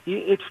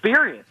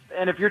experienced.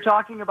 And if you're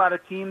talking about a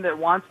team that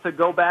wants to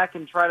go back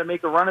and try to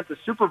make a run at the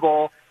Super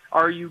Bowl,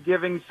 are you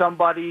giving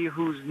somebody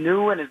who's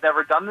new and has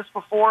never done this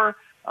before?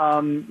 I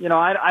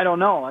don't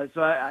know.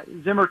 So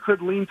Zimmer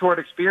could lean toward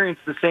experience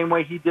the same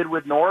way he did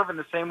with Norv and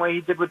the same way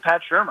he did with Pat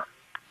Shurmur.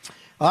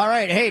 All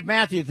right. Hey,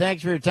 Matthew,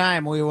 thanks for your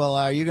time. We will.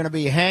 Are you going to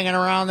be hanging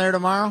around there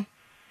tomorrow?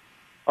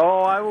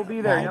 Oh, I will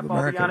be there. Yep,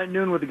 I'll be on at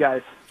noon with the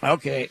guys.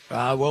 Okay.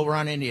 We'll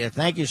run into you.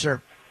 Thank you,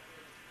 sir.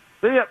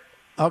 See ya.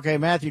 Okay,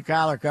 Matthew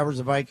Coller covers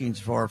the Vikings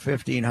for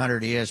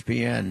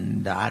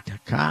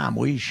 1500ESPN.com.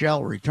 We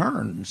shall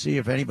return and see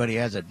if anybody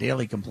has a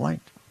daily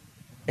complaint.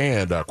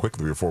 And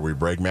quickly before we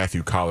break,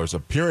 Matthew Coller's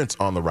appearance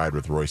on The Ride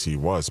with Reusse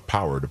was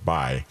powered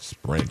by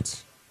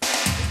Sprint.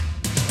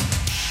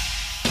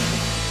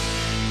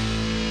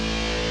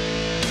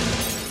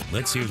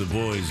 Let's hear the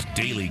boys'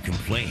 daily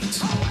complaints.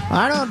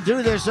 I don't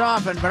do this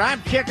often, but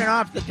I'm kicking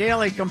off the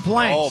daily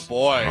complaints. Oh,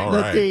 boy.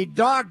 That the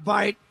dog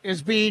bite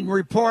is being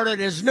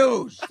reported as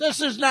news. This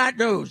is not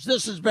news.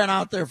 This has been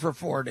out there for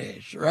 4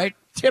 days, right?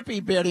 Tippy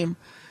bit him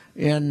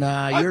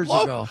years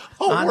ago.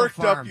 How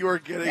worked up you were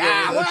getting over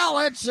this. Well,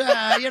 it's,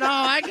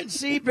 I can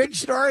see big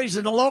stories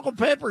in the local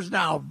papers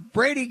now.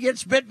 Brady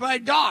gets bit by a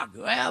dog.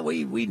 Well,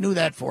 we knew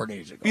that 4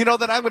 days ago.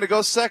 Then I'm going to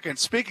go second.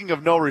 Speaking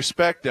of no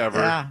respect ever.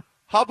 Yeah.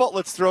 How about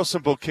let's throw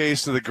some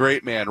bouquets to the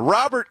great man?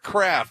 Robert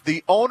Kraft,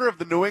 the owner of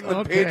the New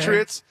England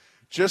Patriots,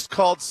 just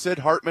called Sid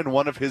Hartman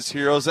one of his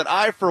heroes, and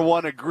I, for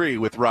one, agree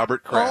with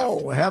Robert Kraft.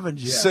 Oh,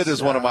 heavens, yes. Sid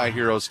is one of my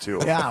heroes,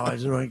 too. Yeah,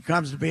 when it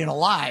comes to being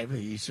alive,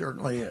 he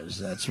certainly is,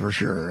 that's for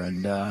sure.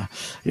 And,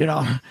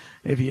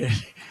 if you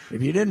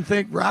didn't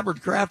think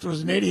Robert Kraft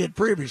was an idiot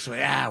previously,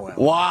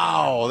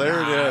 wow,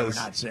 there it is.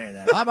 We're not saying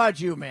that. How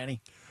about you,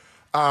 Manny?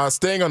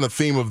 Staying on the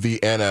theme of the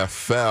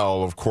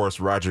NFL, of course,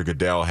 Roger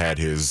Goodell had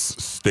his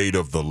State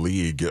of the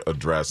League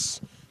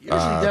address. Usually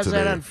does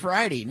that on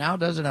Friday. Now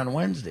does it on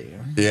Wednesday.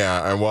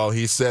 Yeah, and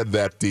he said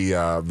that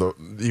the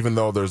even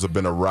though there's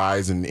been a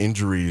rise in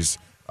injuries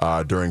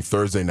during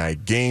Thursday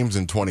night games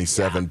in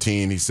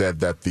 2017, he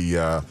said that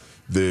the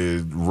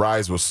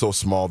rise was so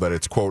small that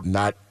it's, quote,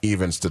 not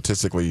even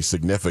statistically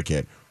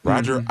significant.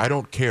 Roger, I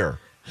don't care.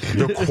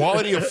 The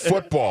quality of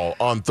football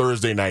on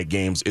Thursday night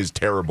games is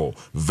terrible.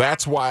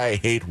 That's why I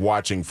hate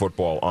watching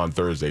football on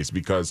Thursdays,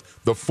 because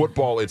the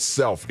football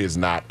itself is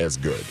not as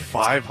good.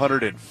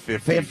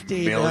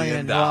 $550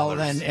 million.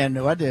 Well,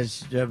 and what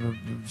is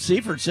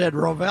Seifert said?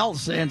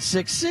 Rovell's saying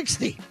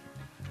 $660.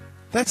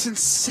 That's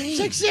insane.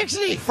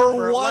 $660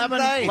 for 11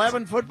 night.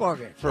 11 football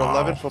games. For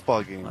 11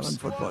 football games. 11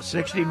 football.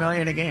 $60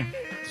 million a game.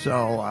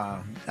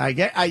 So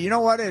you know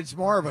what? It's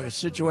more of a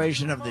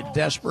situation of the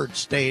desperate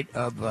state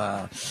of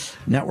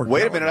network.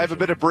 Wait a minute! I have a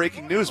bit of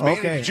breaking news, man.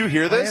 Okay. Did you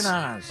hear this?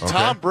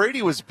 Tom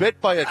Brady was bit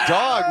by a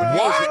dog when he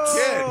was a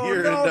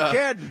kid. No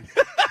kidding.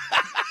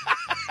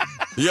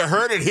 You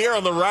heard it here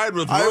on The Ride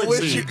with Reusse. I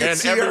wish you could and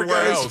see our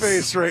everywhere guy's else.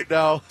 face right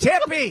now.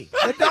 Tippy.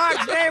 The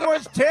dog's name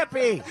was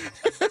Tippy.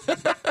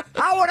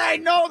 How would I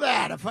know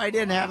that if I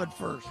didn't have it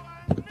first?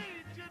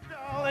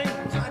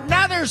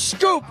 Another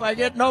scoop. I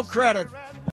get no credit